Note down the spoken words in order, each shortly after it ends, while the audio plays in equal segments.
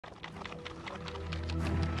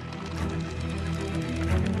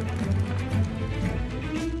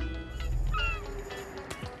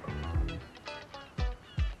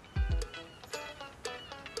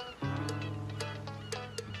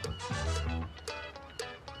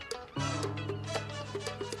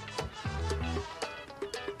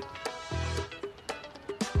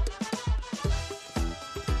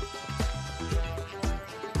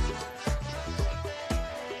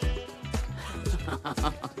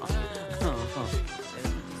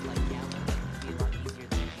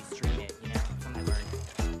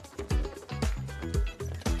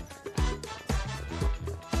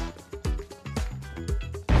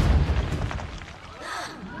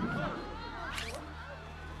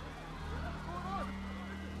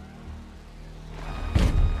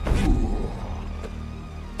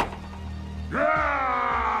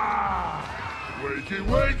Wakey,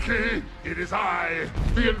 wakey! It is I,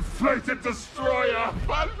 the inflated destroyer,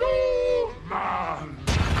 Balloon Man!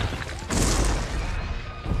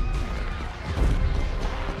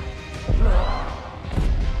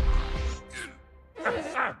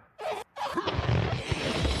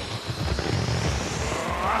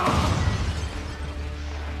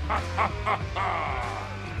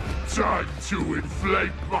 Time to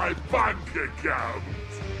inflate my bank account!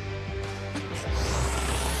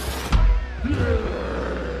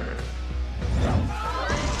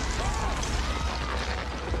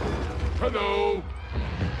 Hello!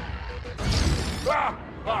 Ah,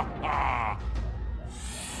 ha, ha.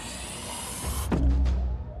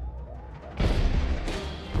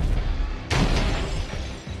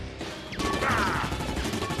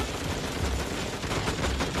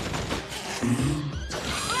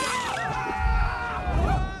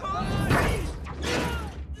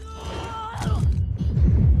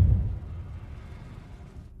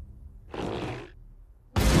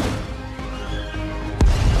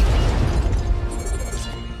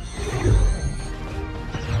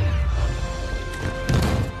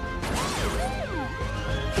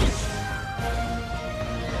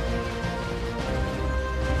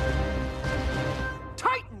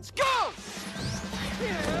 Titans, go!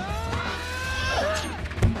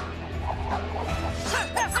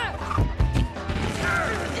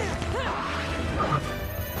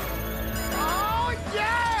 Oh,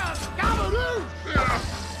 yeah! Scabadoo!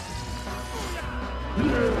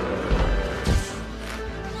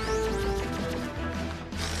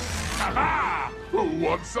 Ha-ha! Who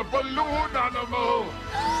wants a balloon animal?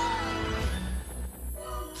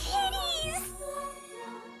 Kitties!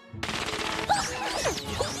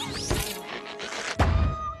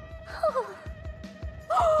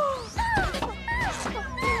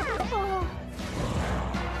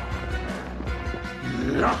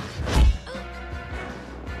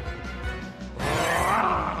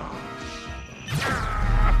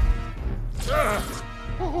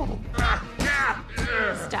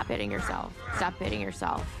 Stop hitting yourself. Stop hitting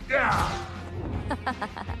yourself.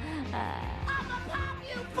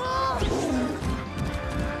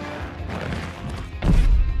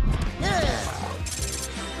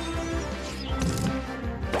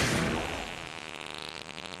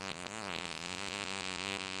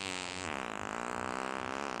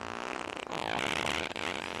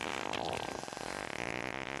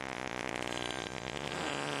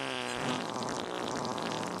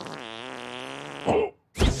 Oh,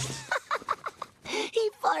 He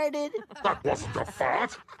farted. that wasn't a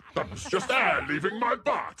fart. That was just air leaving my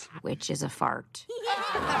butt. Which is a fart.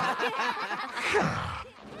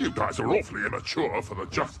 You guys are awfully immature for the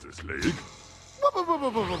Justice League.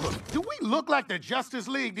 Do we look like the Justice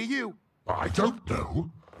League to you? I don't know.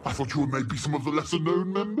 I thought you were maybe some of the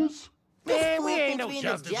lesser-known members. Man, we Fool ain't thinks no we in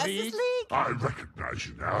Justice the League. I recognize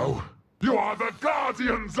you now. You are the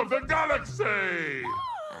Guardians of the Galaxy!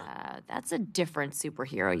 That's a different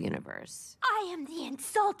superhero universe. I am the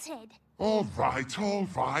insulted. All right.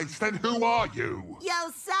 Then who are you? Yo,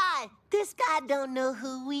 Sai, this guy don't know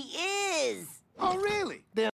who he is. Oh, really? Then